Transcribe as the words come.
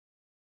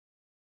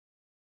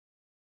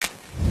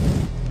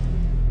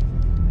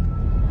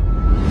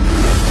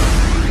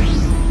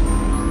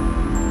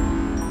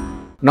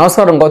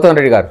నమస్కారం గౌతమ్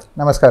రెడ్డి గారు.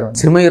 నమస్కారం.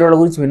 సినిమా హీరోల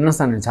గురించి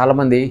విన్నాను. చాలా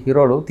మంది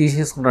హీరోలు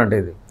తీసేసుకుంటారంటే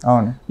ఇది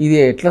అవును, ఇది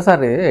ఎట్లా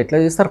సార్? ఎట్లా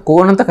చేస్తారు?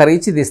 కోనంతా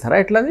కరిగించి తీస్తారా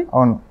ఎట్లా?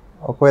 అవును,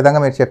 ఒక విధంగా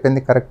మీరు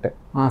చెప్పింది కరెక్టే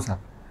సార్.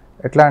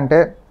 ఎట్లా అంటే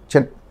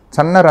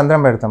సన్న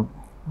రంధ్రం పెడతాం,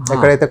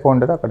 ఎక్కడైతే కో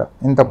ఉంటుందో అక్కడ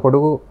ఇంత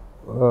పొడుగు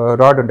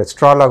రాడ్ ఉంటుంది,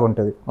 స్ట్రా లాగా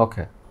ఉంటుంది.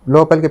 ఓకే.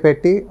 లోపలికి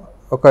పెట్టి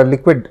ఒక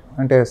లిక్విడ్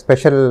అంటే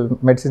స్పెషల్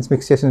మెడిసిన్స్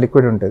మిక్స్ చేసిన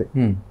లిక్విడ్ ఉంటుంది,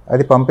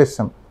 అది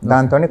పంపిస్తాం.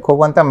 దాంతో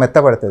కొవ్వు అంతా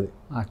మెత్తబడుతుంది.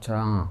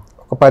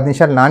 ఒక 10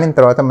 నిమిషాలు నానిన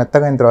తర్వాత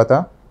మెత్తగా అయిన తర్వాత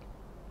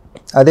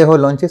అదే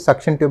హోల్లోంచి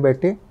సక్షన్ ట్యూబ్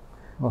పెట్టి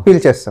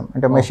పీల్ చేస్తాం,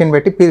 అంటే మెషిన్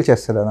పెట్టి పీల్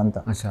చేస్తుంది అదంతా.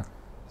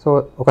 సో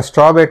ఒక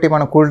స్ట్రా పెట్టి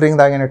మనం కూల్ డ్రింక్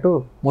తాగినట్టు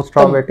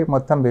స్ట్రా పెట్టి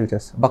మొత్తం పీల్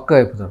చేస్తాం.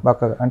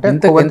 బక్కగా అంటే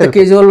ఎంత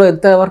కేజీలో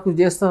ఎంత వరకు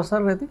చేస్తారు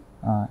సార్ అది?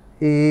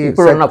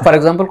 ఇప్పుడు ఫర్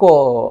ఎగ్జాంపుల్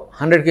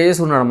 100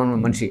 కేజీస్ ఉన్నాడు మన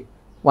మనిషి,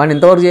 వాడిని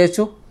ఎంతవరకు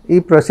చేయొచ్చు? ఈ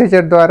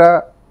ప్రొసీజర్ ద్వారా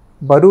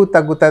బరువు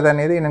తగ్గుతుంది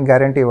అనేది నేను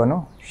గ్యారంటీ ఇవ్వను.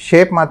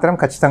 షేప్ మాత్రం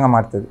ఖచ్చితంగా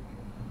మారుతుంది.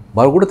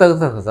 బరువు కూడా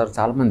తగ్గుతుంది కదా సార్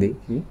చాలా మంది.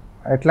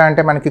 ఎట్లా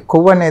అంటే మనకి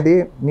కొవ్వు అనేది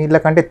నీళ్ళ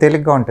కంటే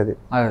తేలిగ్గా ఉంటుంది,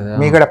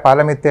 మీగడ పాల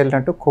మీద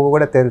తేలినట్టు కొవ్వు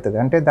కూడా తేలుతుంది.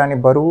 అంటే దాని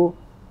బరువు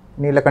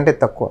నీళ్ళ కంటే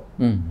తక్కువ.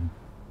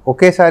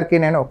 ఒకేసారికి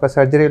నేను ఒక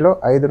సర్జరీలో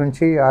 5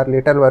 నుంచి 6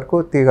 లీటర్ల వరకు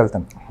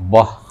తీయగలుగుతాను.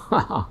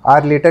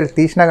 6 లీటర్లు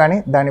తీసినా కానీ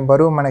దాని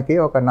బరువు మనకి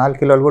ఒక 4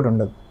 కిలోలు కూడా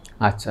ఉండదు.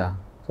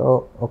 సో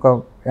ఒక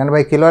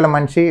 80 కిలోల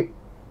మనిషి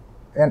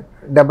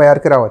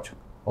 76కి రావచ్చు.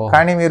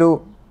 కానీ మీరు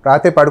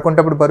రాత్రి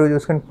పడుకుంటప్పుడు బరువు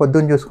చూసుకుని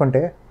పొద్దున్న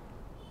చూసుకుంటే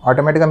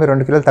ఆటోమేటిక్గా మీరు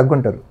 2 కిలోలు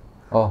తగ్గుంటారు.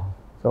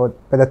 సో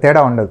పెద్ద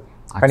తేడా ఉండదు,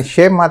 కానీ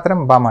షేప్ మాత్రం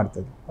బాగా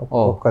మారుతుంది.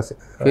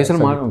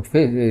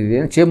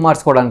 షేప్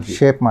మార్చుకోవడానికి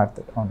షేప్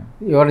మారుతుంది. అవును,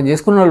 ఎవరైనా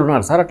చేసుకున్న వాళ్ళు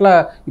ఉన్నారు సార్ అట్లా.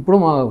 ఇప్పుడు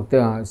మా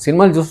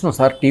సినిమాలు చూస్తున్నాం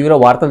సార్, టీవీలో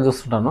వార్తలు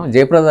చూస్తుంటాను.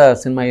 జయప్రద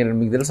సినిమా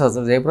మీకు తెలుసా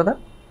సార్? జయప్రద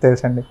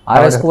తెలుసండి.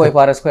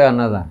 పారేసుకో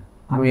అన్నదా,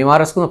 ఆమె ఏం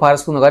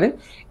పారేసుకుందో కానీ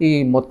ఈ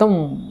మొత్తం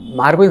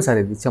మారిపోయింది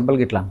సార్. ఇది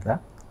చెంపలకి ఇట్లా అంతా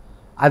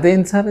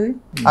అదేంటి సార్? అది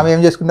ఆమె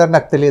ఏం చేసుకున్నారో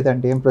నాకు తెలియదు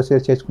అండి, ఏం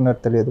ప్రొసీజర్ చేసుకున్నారో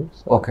తెలియదు.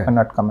 Okay,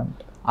 not comment.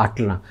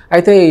 అట్లా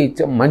అయితే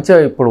మంచిగా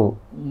ఇప్పుడు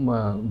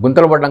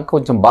గుంతలు పడ్డాక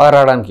కొంచెం బాగా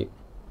రావడానికి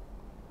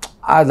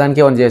దానికి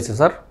ఏమైనా చేయొచ్చు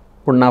సార్?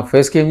 ఇప్పుడు నా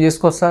ఫేస్కి ఏం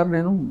చేసుకోవచ్చు సార్?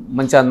 నేను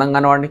మంచి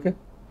అందంగా వాడికి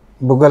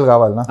బుగ్గలు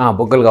కావాలన్నా?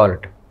 బుగ్గలు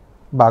కావాలంటే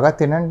బాగా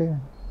తినండి.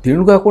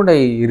 తిండి కాకుండా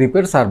ఈ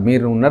రిపేర్ సార్,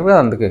 మీరు ఉన్నారు కదా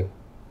అందుకే.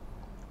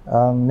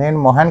 నేను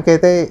మొహానికి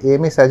అయితే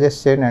ఏమీ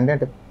సజెస్ట్ చేయను అండి,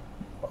 అంటే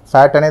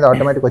ఫ్యాట్ అనేది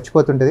ఆటోమేటిక్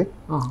వచ్చిపోతుంటుంది.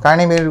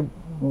 కానీ మీరు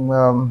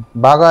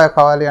బాగా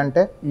కావాలి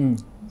అంటే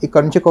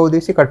ఇక్కడ నుంచి కొవ్వు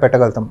తీసి ఇక్కడ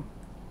పెట్టగలుగుతాం.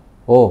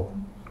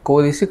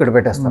 కొవ్వు తీసి ఇక్కడ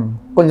పెట్టేస్తాం,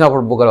 కొంచెం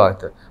అప్పుడు బుగ్గలు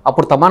అవుతుంది.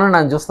 అప్పుడు తమన్నా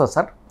నన్ను చూస్తుంది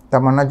సార్?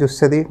 తమన్నా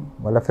చూస్తుంది,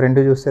 వాళ్ళ ఫ్రెండ్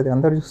చూస్తుంది,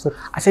 అందరు చూస్తారు.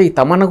 అసలు ఈ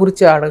తమన్నా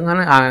గురించి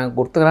అడగగానే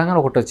గుర్తుకు రాగానే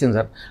ఒకటి వచ్చింది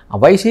sir.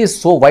 Why she is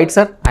so white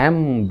sir? I'm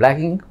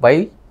blocking, why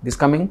this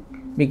coming?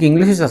 మీకు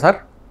ఇంగ్లీష్ ఇచ్చా సార్?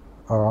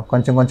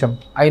 కొంచెం కొంచెం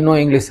I know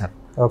English sir.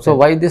 So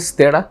why this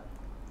తేడా?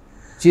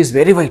 She is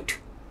very white,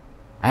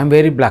 I'm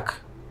very black,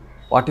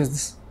 what is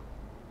this?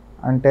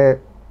 అంటే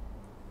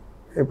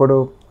ఇప్పుడు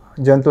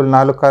జంతువులు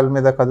 4 కాళ్ళ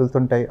మీద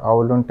కదులుతుంటాయి,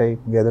 ఆవులు ఉంటాయి,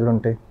 గేదెలు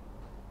ఉంటాయి,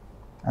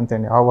 అంతే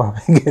అండి. ఆవు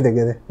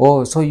గేదె.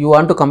 So you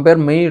want to compare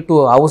me to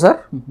ఆవు సార్?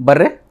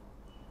 బర్రే?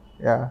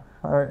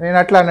 నేను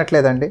అట్లా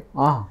అనట్లేదండి.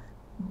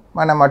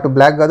 మనం అటు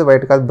బ్లాక్ కాదు,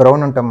 వైట్ కాదు,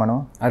 బ్రౌన్ ఉంటాం మనం.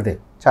 అదే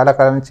చాలా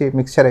కాలం నుంచి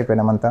మిక్స్చర్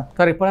అయిపోయినాం అంతా.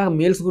 సార్ ఇప్పుడు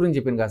మేల్స్ గురించి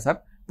చెప్పింది కదా సార్,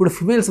 ఇప్పుడు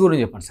ఫిమేల్స్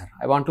గురించి చెప్పండి sir.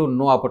 I want to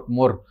know about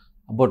more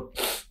about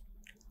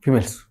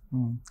females.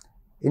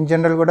 In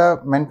general కూడా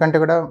మెన్ కంటే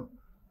కూడా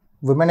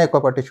ఉమెన్ ఎక్కువ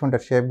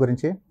పట్టించుకుంటారు షేప్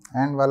గురించి.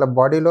 అండ్ వాళ్ళ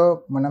బాడీలో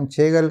మనం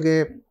చేయగలిగే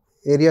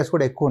ఏరియాస్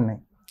కూడా ఎక్కువ ఉన్నాయి.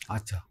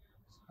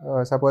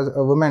 సపోజ్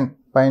ఉమెన్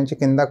పైనుంచి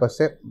కిందకి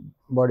వస్తే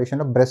బాడీ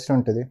షేప్లో బ్రెస్ట్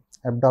ఉంటుంది,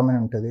 అబ్డామిన్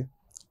ఉంటుంది,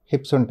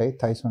 హిప్స్ ఉంటాయి,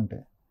 థైస్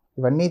ఉంటాయి.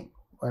 ఇవన్నీ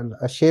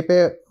ఆ షేపే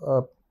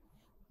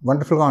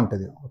వండర్ఫుల్గా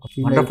ఉంటుంది.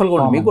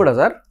 మీకు కూడా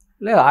సార్?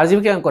 లేదు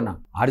ఆర్జీవికే అనుకున్నా,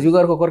 ఆర్జీవి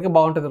గారికి ఒకరికి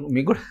బాగుంటుంది,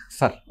 మీకు కూడా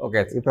సార్?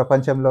 ఓకే. ఈ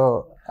ప్రపంచంలో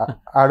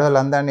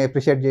ఆడవాళ్ళందరినీ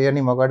అప్రిషియేట్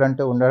చేయని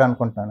మగాడంటూ ఉండడు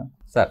అనుకుంటున్నాను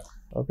సార్.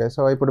 ఓకే,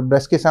 సో ఇప్పుడు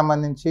బ్రెస్ట్కి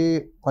సంబంధించి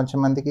కొంచెం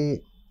మందికి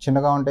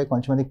చిన్నగా ఉంటాయి,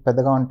 కొంచెం మందికి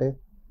పెద్దగా ఉంటాయి,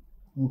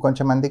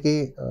 ఇంకొంచెం మందికి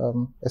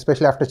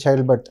especially after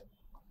child birth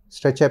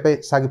stretch అయిపోయి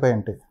సాగిపోయి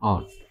ఉంటాయి.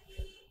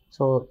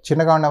 సో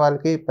చిన్నగా ఉన్న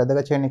వాళ్ళకి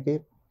పెద్దగా చేయడానికి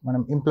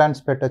మనం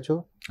ఇంప్లాంట్స్ పెట్టచ్చు,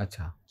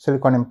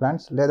 సిలికాన్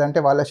ఇంప్లాంట్స్. లేదంటే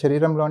వాళ్ళ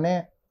శరీరంలోనే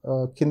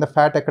కింద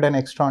ఫ్యాట్ ఎక్కడైనా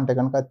ఎక్స్ట్రా ఉంటే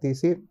కనుక అది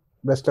తీసి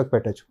బ్రెస్ట్లోకి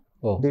పెట్టచ్చు.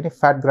 దీన్ని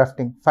ఫ్యాట్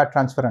గ్రాఫ్టింగ్, ఫ్యాట్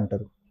ట్రాన్స్ఫర్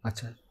అంటారు.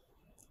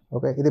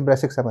 ఓకే, ఇది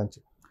బ్రెస్ట్కి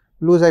సంబంధించి.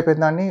 లూజ్ అయిపోయిన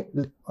దాన్ని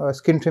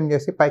స్కిన్ ట్రిమ్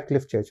చేసి పైకి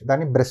లిఫ్ట్ చేయొచ్చు,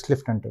 దాన్ని బ్రెస్ట్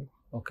లిఫ్ట్ అంటారు.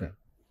 ఓకే.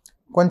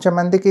 కొంచెం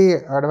మందికి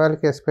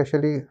ఆడవాళ్ళకి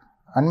ఎస్పెషల్లీ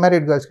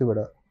అన్మ్యారీడ్ గర్ల్స్కి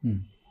కూడా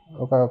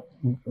ఒక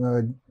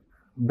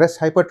బ్రెస్ట్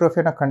హైపర్ట్రోఫీ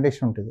అనే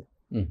కండిషన్ ఉంటుంది.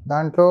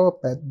 దాంట్లో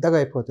పెద్దగా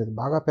అయిపోతుంది,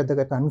 బాగా పెద్దగా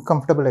అయిపోయి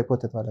అన్కంఫర్టబుల్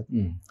అయిపోతుంది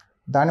వాళ్ళకి.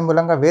 దాని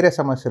మూలంగా వేరే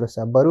సమస్యలు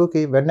వస్తాయి,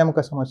 బరువుకి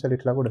వెన్నెముక సమస్యలు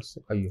ఇట్లా కూడా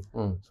వస్తాయి.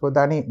 సో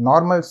దాన్ని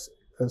నార్మల్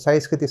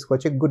సైజ్కి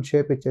తీసుకొచ్చి గుడ్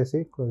షేప్ ఇచ్చేసి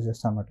క్లోజ్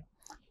చేస్తాం అన్నమాట.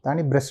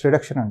 దాన్ని బ్రెస్ట్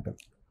రిడక్షన్ అంటారు.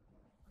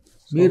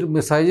 మీరు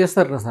సజెస్ట్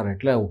చేస్తారు కదా సార్,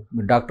 ఇట్లా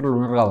మీరు డాక్టర్లు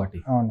ఉన్నారు కాబట్టి?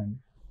 అవునండి.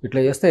 ఇట్లా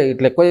చేస్తే,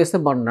 ఇట్లా ఎక్కువ చేస్తే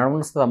నడుము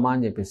వస్తుంది అమ్మా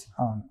అని చెప్పేసి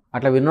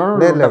అట్లా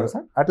విన్నాను.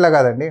 సార్ అట్లా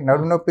కాదండి,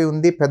 నడుము నొప్పి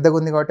ఉంది, పెద్దగా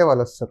ఉంది కాబట్టి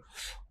వాళ్ళు వస్తారు.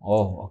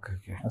 ఓకే.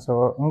 సో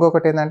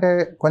ఇంకొకటి ఏంటంటే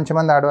కొంచెం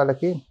మంది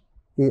ఆడవాళ్ళకి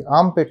ఈ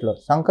ఆర్మ్ పిట్లో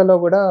సంకలో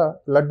కూడా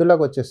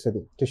లడ్డులాగా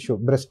వచ్చేస్తుంది టిష్యూ,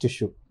 బ్రెస్ట్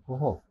టిష్యూ.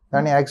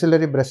 దాన్ని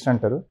యాక్సిలరీ బ్రెస్ట్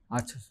అంటారు.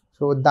 అచ్చా.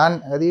 సో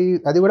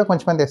అది కూడా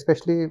కొంచెంమంది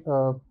ఎస్పెషలీ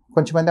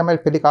కొంచెంమంది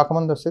అమ్మాయిలు పెళ్లి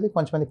కాకముందు వస్తుంది,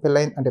 కొంచెంమంది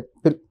పెళ్ళైన అంటే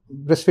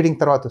బ్రెస్ట్ ఫీడింగ్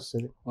తర్వాత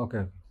వస్తుంది.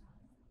 ఓకే.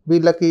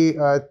 వీళ్ళకి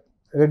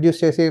రెడ్యూస్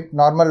చేసి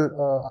నార్మల్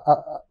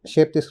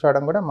షేప్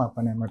తీసుకురావడం కూడా మా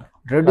పని అనమాట.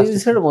 రెడ్యూస్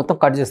చేసి మొత్తం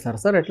కట్ చేస్తారు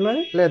సార్ ఎట్లా?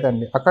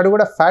 లేదండి, అక్కడ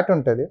కూడా ఫ్యాట్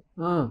ఉంటుంది,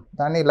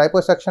 దాన్ని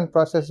లైపోసక్షన్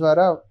ప్రాసెస్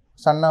ద్వారా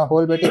సన్న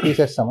హోల్ పెట్టి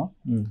తీసేస్తాము.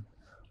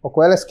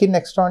 ఒకవేళ స్కిన్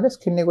ఎక్స్ట్రా ఉంటే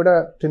స్కిన్ని కూడా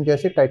ట్రిమ్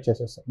చేసి టైట్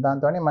చేసేస్తాం,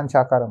 దాంతో మంచి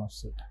ఆకారం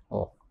వస్తుంది.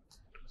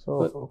 సో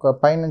ఒక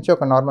పై నుంచి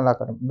ఒక నార్మల్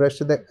ఆకారం.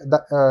 బ్రెస్ట్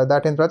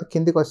దాటిన తర్వాత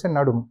కిందికి వస్తే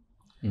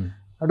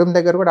నడుము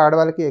దగ్గర కూడా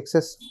ఆడవాళ్ళకి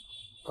ఎక్సెస్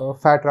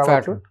ఫ్యాట్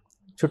రావచ్చు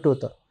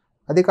చుట్టూతో.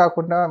 అది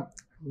కాకుండా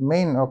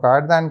మెయిన్ ఒక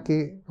ఆడదానికి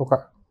ఒక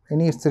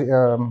ఎనీ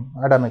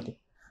ఆడమకి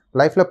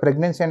లైఫ్లో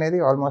ప్రెగ్నెన్సీ అనేది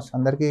ఆల్మోస్ట్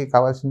అందరికీ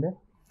కావాల్సిందే.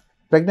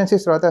 ప్రెగ్నెన్సీ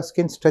తర్వాత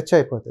స్కిన్ స్ట్రెచ్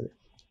అయిపోతుంది,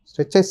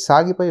 స్ట్రెచ్ అయి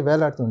సాగిపోయి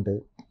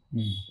వేలాడుతుంటుంది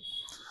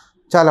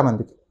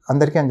చాలామందికి,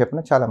 అందరికీ అని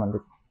చెప్పిన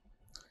చాలామందికి.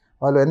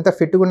 వాళ్ళు ఎంత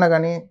ఫిట్గా ఉన్నా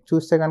కానీ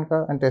చూస్తే కనుక,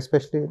 అంటే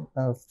ఎస్పెషలీ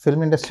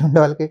ఫిల్మ్ ఇండస్ట్రీ ఉండే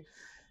వాళ్ళకి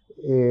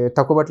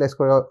తక్కువ బట్టలు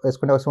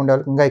వేసుకునే వస్తూ ఉండే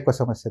వాళ్ళకి ఇంకా ఎక్కువ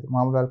సమస్య వస్తుంది,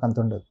 మామూలు వాళ్ళకి అంత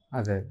ఉండదు.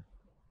 అదే.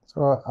 సో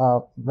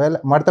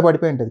మడత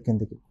పడిపోయి ఉంటుంది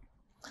కిందికి,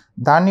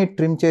 దాన్ని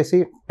ట్రిమ్ చేసి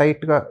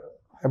టైట్గా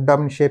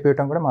అబ్డామిన్ షేప్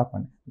ఇవ్వడం కూడా మా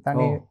పని.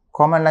 దాన్ని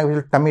కామన్ లాంగ్వేజ్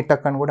టమ్మీ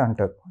టక్ అని కూడా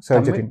అంటారు.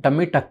 Surgery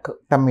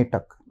tummy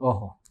tuck.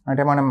 ఓహో.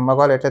 అంటే మనం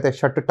మగవాళ్ళు ఎట్లయితే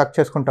షర్ట్ టక్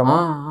చేసుకుంటామో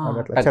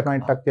అట్లా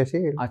చర్మాన్ని టక్ చేసి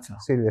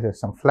సీల్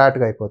చేసేస్తాం,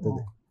 ఫ్లాట్గా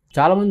అయిపోతుంది.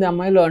 చాలామంది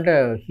అమ్మాయిలు అంటే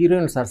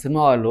హీరోయిన్స్ సార్,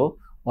 సినిమా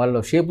వాళ్ళు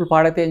షేపులు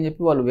పాడైతే అని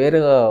చెప్పి వాళ్ళు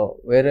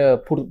వేరే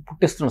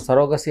పుట్టిస్తున్నారు,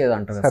 సరోగసి అది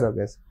అంటారు.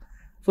 సరోగసి.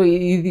 సో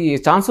ఇది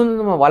ఛాన్స్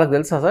ఉంది వాళ్ళకి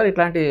తెలుసా సార్?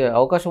 ఇట్లాంటి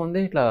అవకాశం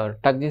ఉంది, ఇట్లా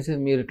టక్ చేసేది,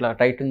 మీరు ఇట్లా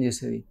టైటన్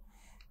చేసేది?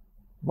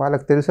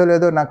 వాళ్ళకి తెలుసో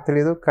లేదో నాకు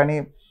తెలియదు, కానీ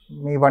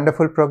మీ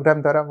వండర్ఫుల్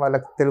ప్రోగ్రామ్ ద్వారా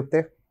వాళ్ళకి తెలిపితే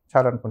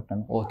చాలా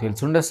అనుకుంటున్నాను.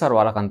 తెలుసుండే సార్,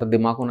 వాళ్ళకి అంత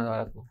దిమాకు ఉన్నది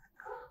వాళ్ళకు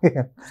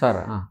సార్.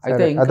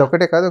 అయితే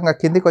అదొకటే కాదు, ఇంకా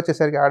కిందికి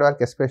వచ్చేసరికి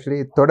ఆడవాళ్ళకి ఎస్పెషల్లీ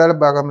తొడల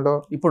భాగంలో,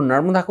 ఇప్పుడు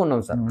నడుము దాకా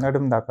ఉన్నాం సార్,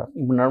 నడుము దాకా,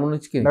 ఇప్పుడు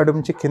నడుము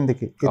నుంచి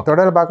కిందికి ఈ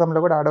తొడల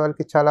భాగంలో కూడా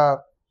ఆడవాళ్ళకి చాలా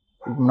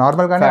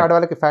నార్మల్గానే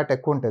ఆడవాళ్ళకి ఫ్యాట్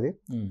ఎక్కువ ఉంటుంది,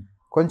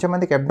 కొంచెం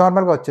మందికి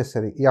అబ్నార్మల్గా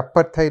వచ్చేస్తుంది. ఈ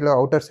అప్పర్ థైలో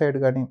అవుటర్ సైడ్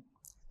కానీ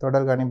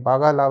తొడలు కానీ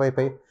బాగా లావ్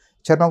అయిపోయి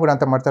చర్మం కూడా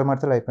అంత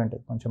మడతలు అయిపోయి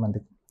ఉంటుంది కొంచెం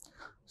మందికి.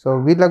 సో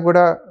వీళ్ళకి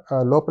కూడా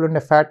లోపల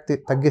ఉండే ఫ్యాట్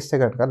తగ్గిస్తే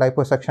కనుక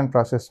లైపోసక్షన్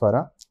ప్రాసెస్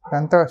ద్వారా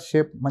అంతా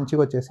షేప్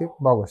మంచిగా వచ్చేసి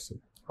బాగా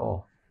వస్తుంది.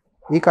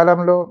 ఈ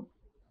కాలంలో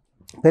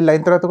పెళ్ళి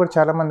అయిన తర్వాత కూడా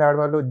చాలామంది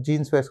ఆడవాళ్ళు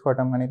జీన్స్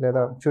వేసుకోవడం కానీ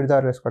లేదా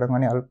చుడిదార్ వేసుకోవడం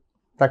కానీ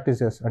ప్రాక్టీస్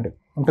చేస్తారు, అంటే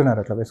ఉంటున్నారు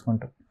అట్లా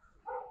వేసుకుంటారు.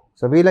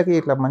 సో వీళ్ళకి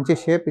ఇట్లా మంచి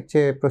షేప్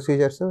ఇచ్చే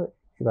ప్రొసీజర్స్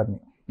ఇవన్నీ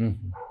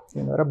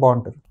దీని ద్వారా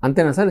బాగుంటుంది.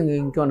 అంతేనా సార్?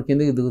 ఇంకేమైనా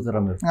కిందకి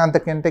దిగుతారా మీరు?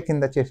 అంతకంటే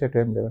కింద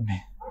చేసేటివి ఏం లేవండి,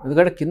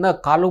 ఎందుకంటే కింద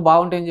కాళ్ళు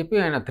బాగుంటాయని చెప్పి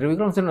ఆయన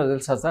త్రివిక్రమ్ సినిమా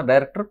తెలుసా సార్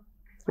డైరెక్టర్?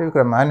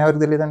 త్రివిక్రమ్ ఆయన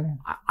ఎవరికి తెలియదండి.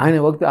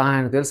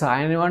 ఆయన తెలుసా?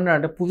 ఆయన ఏమన్నా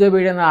అంటే పూజ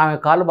వేయడానికి ఆమె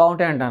కాళ్ళు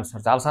బాగుంటాయి అంటాను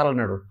సార్, చాలాసార్లు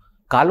అన్నాడు.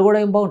 కాళ్ళు కూడా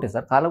ఏం బాగుంటాయి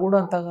సార్? కాళ్ళు కూడా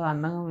అంతగా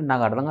అందంగా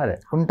నాకు అర్థం కాదే.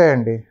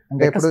 ఉంటాయండి,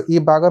 అంటే ఇప్పుడు ఈ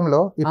భాగంలో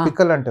ఈ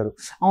పిక్కలు అంటారు.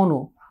 అవును,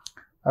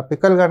 ఆ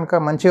పిక్కలు కనుక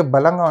మంచిగా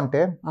బలంగా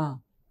ఉంటే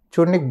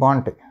చూడడానికి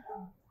బాగుంటాయి.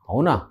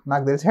 అవునా?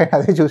 నాకు తెలిసి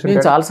అదే చూసి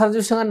నేను చాలాసార్లు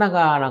చూసాను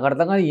కానీ నాకు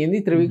అర్థం కాదు, ఏంది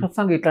త్రివిక్రమ్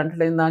సార్ ఇట్లా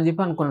అంటే ఏందా అని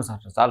చెప్పి అనుకున్నాను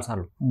సార్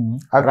చాలాసార్లు.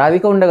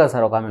 రాధిక ఉండే కదా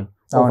సార్ ఒక ఆమె,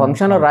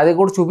 ఫంక్షన్లో రాధిక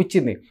కూడా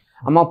చూపించింది,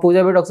 అమ్మ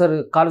పూజ పెట్టి ఒకసారి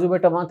కాలు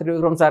చూపెట్టమ్మా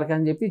త్రివిక్రమ్ సార్కి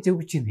అని చెప్పి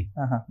చూపించింది.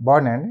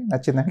 బాగున్నాయండి,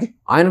 నచ్చిందండి?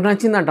 ఆయనకు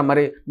నచ్చిందంట.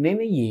 మరి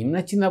నేను ఏం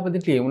నచ్చింది అప్పుడు,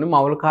 ఇట్లా ఏమున్నాయి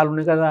మామూలు కాలు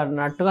ఉన్నాయి కదా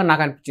అన్నట్టుగా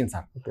నాకు అనిపించింది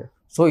సార్.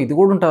 సో ఇది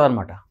కూడా ఉంటుంది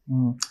అనమాట.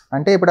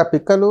 అంటే ఇప్పుడు ఆ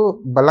పిక్కలు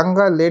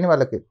బలంగా లేని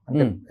వాళ్ళకి,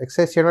 అంటే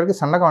ఎక్సర్సైజ్ చేయడం వాళ్ళకి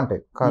సన్నగా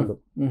ఉంటాయి కాళ్ళు,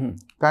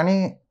 కానీ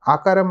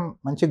ఆకారం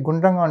మంచి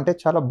గుండ్రంగా ఉంటే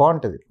చాలా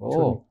బాగుంటుంది.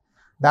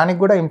 దానికి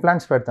కూడా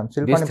ఇంప్లాంట్స్ పెడతాం.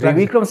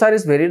 Trivikram sir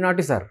is very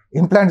naughty sir,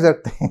 implants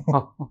దొరుకుతాయి.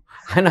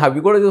 ఆయన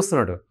అవి కూడా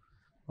చూస్తున్నాడు.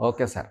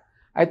 Okay sir.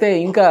 అయితే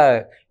ఇంకా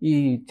ఈ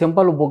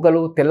చెంపలు బొగ్గలు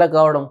తెల్ల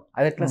కావడం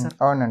అది ఎట్లా సార్?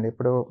 అవునండి,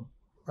 ఇప్పుడు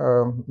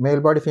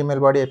మేల్ బాడీ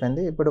ఫీమేల్ బాడీ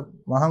అయిపోయింది. ఇప్పుడు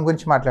మొహం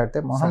గురించి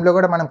మాట్లాడితే మొహంలో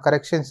కూడా మనం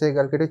కరెక్షన్స్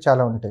చేయగలిగేవి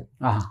చాలా ఉంటాయి.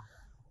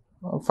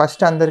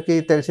 ఫస్ట్ అందరికీ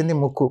తెలిసింది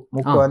ముక్కు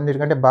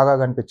అన్నిటికంటే బాగా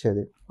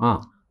కనిపించేది.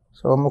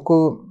 సో ముక్కు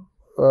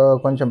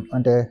కొంచెం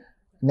అంటే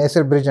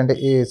నేసల్ బ్రిడ్జ్, అంటే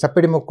ఈ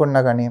సప్పిడి ముక్కు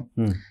ఉన్నా కానీ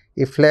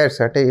ఈ ఫ్లేర్స్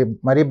అంటే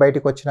మరీ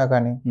బయటకు వచ్చినా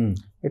కానీ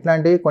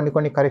ఇట్లాంటివి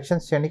కొన్ని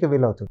కరెక్షన్స్ చేయడానికి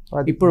వీలవుతుంది.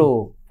 ఇప్పుడు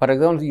for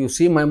example you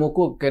see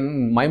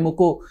my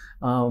ముక్కు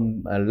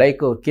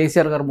లైక్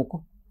కేసీఆర్ గారి ముక్కు,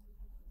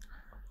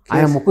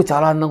 ఆయన ముక్కు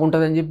చాలా అందంగా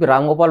ఉంటుంది అని చెప్పి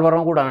రామ్ గోపాల్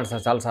వర్మ కూడా అన్నాడు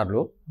సార్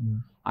చాలాసార్లు.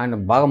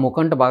 ఆయన బాగా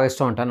ముక్కు అంటే బాగా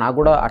ఇష్టం అంట. నాకు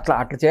కూడా అట్లా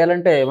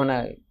చేయాలంటే ఏమైనా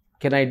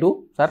కెన్ ఐ డూ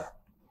సార్?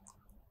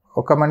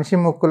 ఒక మనిషి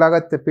ముక్కులాగా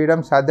తెప్పడం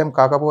సాధ్యం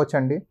కాకపోవచ్చు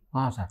అండి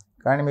సార్,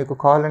 కానీ మీకు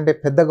కావాలంటే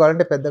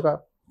పెద్దగా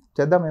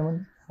చేద్దాం,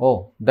 ఏముంది.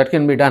 That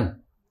can be done.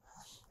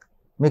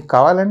 మీకు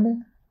కావాలండి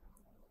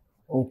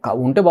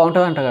ఉంటే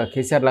బాగుంటుంది అంట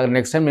కేసీఆర్ లాగా.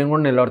 నెక్స్ట్ టైం నేను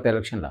కూడా నిలబడతా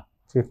ఎలక్షన్లో.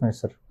 చీఫ్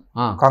మినిస్టర్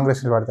కాంగ్రెస్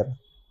నిలబడతారు.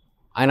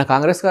 ఆయన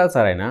కాంగ్రెస్ కాదు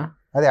సార్,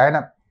 ఆయన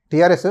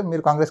టీఆర్ఎస్,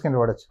 మీరు కాంగ్రెస్కి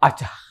నిలబడచ్చు.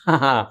 అచ్చా,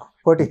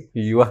 పోటీ.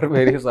 యు ఆర్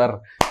వెరీ సార్,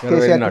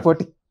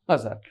 పోటీ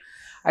సార్.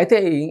 అయితే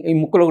ఈ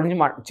ముక్కుల గురించి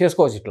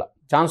చేసుకోవచ్చు, ఇట్లా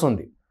ఛాన్స్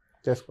ఉంది,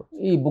 చేసుకో.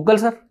 ఈ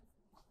బుగ్గలు సార్,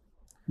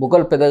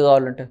 బుగ్గలు పెద్దగా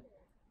కావాలంటే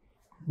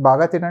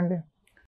బాగా తినండి.